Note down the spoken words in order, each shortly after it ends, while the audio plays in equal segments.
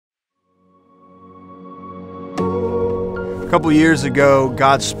couple years ago,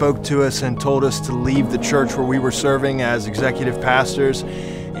 God spoke to us and told us to leave the church where we were serving as executive pastors,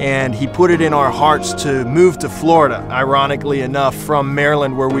 and He put it in our hearts to move to Florida, ironically enough, from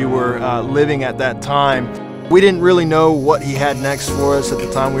Maryland where we were living at that time. We didn't really know what He had next for us at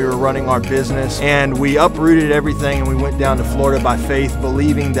the time we were running our business, and we uprooted everything and we went down to Florida by faith,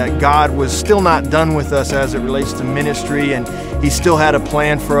 believing that God was still not done with us as it relates to ministry, and He still had a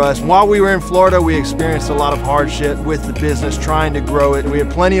plan for us. While we were in Florida, we experienced a lot of hardship with the business, trying to grow it. We had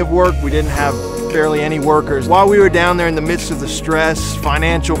plenty of work. We didn't have barely any workers. While we were down there in the midst of the stress,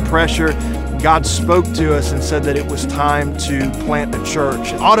 financial pressure, God spoke to us and said that it was time to plant a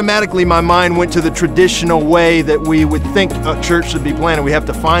church. Automatically, my mind went to the traditional way that we would think a church should be planted. We have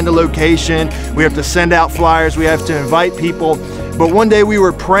to find a location, we have to send out flyers, we have to invite people. But one day we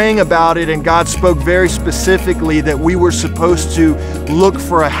were praying about it, and God spoke very specifically that we were supposed to look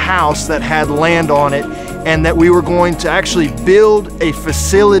for a house that had land on it, and that we were going to actually build a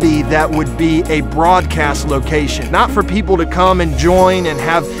facility that would be a broadcast location. Not for people to come and join and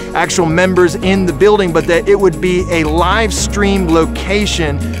have actual members in the building, but that it would be a live stream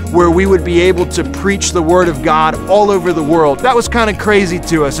location where we would be able to preach the Word of God all over the world. That was kind of crazy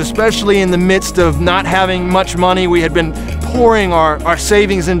to us, especially in the midst of not having much money. We had been pouring our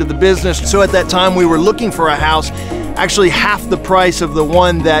savings into the business. So at that time we were looking for a house, actually half the price of the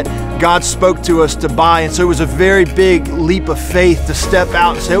one that God spoke to us to buy. And so it was a very big leap of faith to step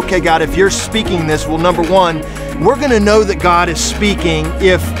out and say, okay, God, if You're speaking this, well, number one, we're gonna know that God is speaking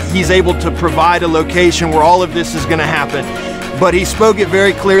if He's able to provide a location where all of this is gonna happen. But He spoke it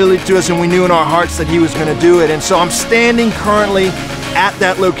very clearly to us, and we knew in our hearts that He was gonna do it. And so I'm standing currently at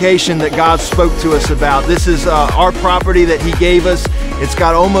that location that God spoke to us about. This is our property that He gave us. It's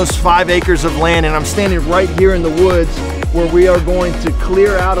got almost 5 acres of land, and I'm standing right here in the woods where we are going to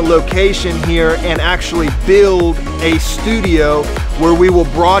clear out a location here and actually build a studio where we will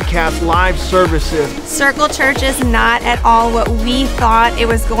broadcast live services. Circle Church is not at all what we thought it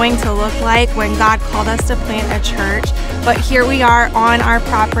was going to look like when God called us to plant a church, but here we are on our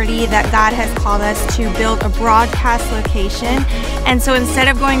property that God has called us to build a broadcast location. And so instead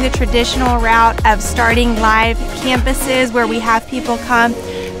of going the traditional route of starting live campuses where we have people come,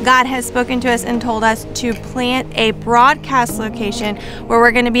 God has spoken to us and told us to plant a broadcast location where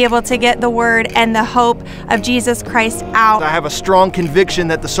we're going to be able to get the Word and the hope of Jesus Christ out. I have a strong conviction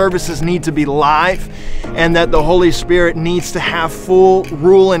that the services need to be live, and that the Holy Spirit needs to have full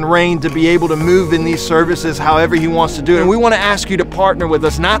rule and reign to be able to move in these services however He wants to do it. And we want to ask you to partner with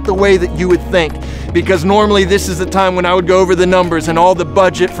us, not the way that you would think, because normally this is the time when I would go over the numbers and all the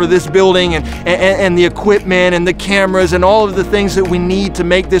budget for this building and the equipment and the cameras and all of the things that we need to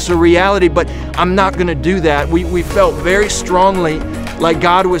make this a reality, but I'm not going to do that. We felt very strongly like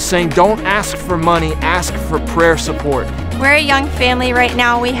God was saying, don't ask for money, ask for prayer support. We're a young family right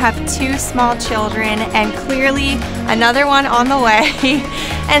now. We have 2 small children and clearly another one on the way.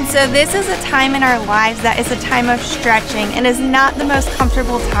 And so this is a time in our lives that is a time of stretching and is not the most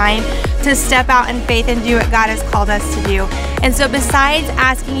comfortable time to step out in faith and do what God has called us to do. And so besides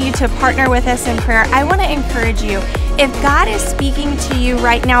asking you to partner with us in prayer, I want to encourage you, if God is speaking to you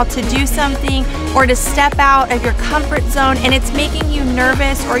right now to do something or to step out of your comfort zone and it's making you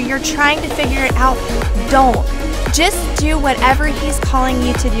nervous or you're trying to figure it out, don't. Just do whatever He's calling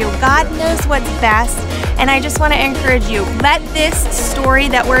you to do. God knows what's best, and I just want to encourage you. Let this story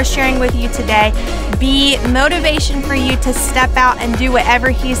that we're sharing with you today be motivation for you to step out and do whatever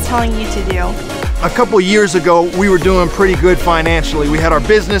He's telling you to do. A couple years ago, we were doing pretty good financially. We had our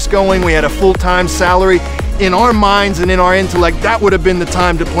business going, we had a full-time salary. In our minds and in our intellect, that would have been the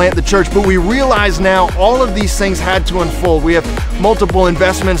time to plant the church, but we realize now all of these things had to unfold. We have multiple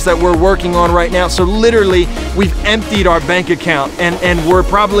investments that we're working on right now, so literally we've emptied our bank account, and we're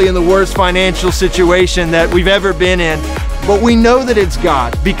probably in the worst financial situation that we've ever been in. But we know that it's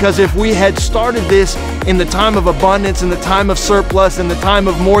God, because if we had started this in the time of abundance, in the time of surplus, in the time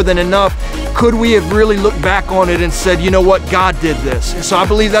of more than enough, could we have really looked back on it and said, you know what, God did this? And so I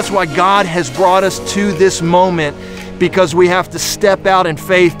believe that's why God has brought us to this moment, because we have to step out in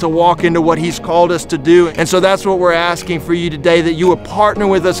faith to walk into what He's called us to do. And so that's what we're asking for you today, that you will partner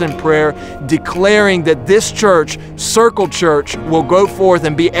with us in prayer, declaring that this church, Circle Church, will go forth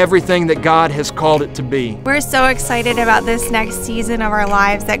and be everything that God has called it to be. We're so excited about this next season of our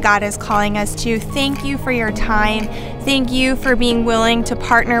lives that God is calling us to. Thank you for your time. Thank you for being willing to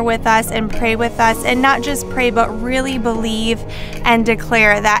partner with us and pray with us, and not just pray, but really believe and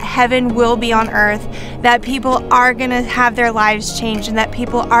declare that heaven will be on earth, that people are going to have their lives changed, and that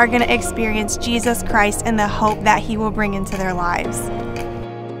people are going to experience Jesus Christ and the hope that He will bring into their lives.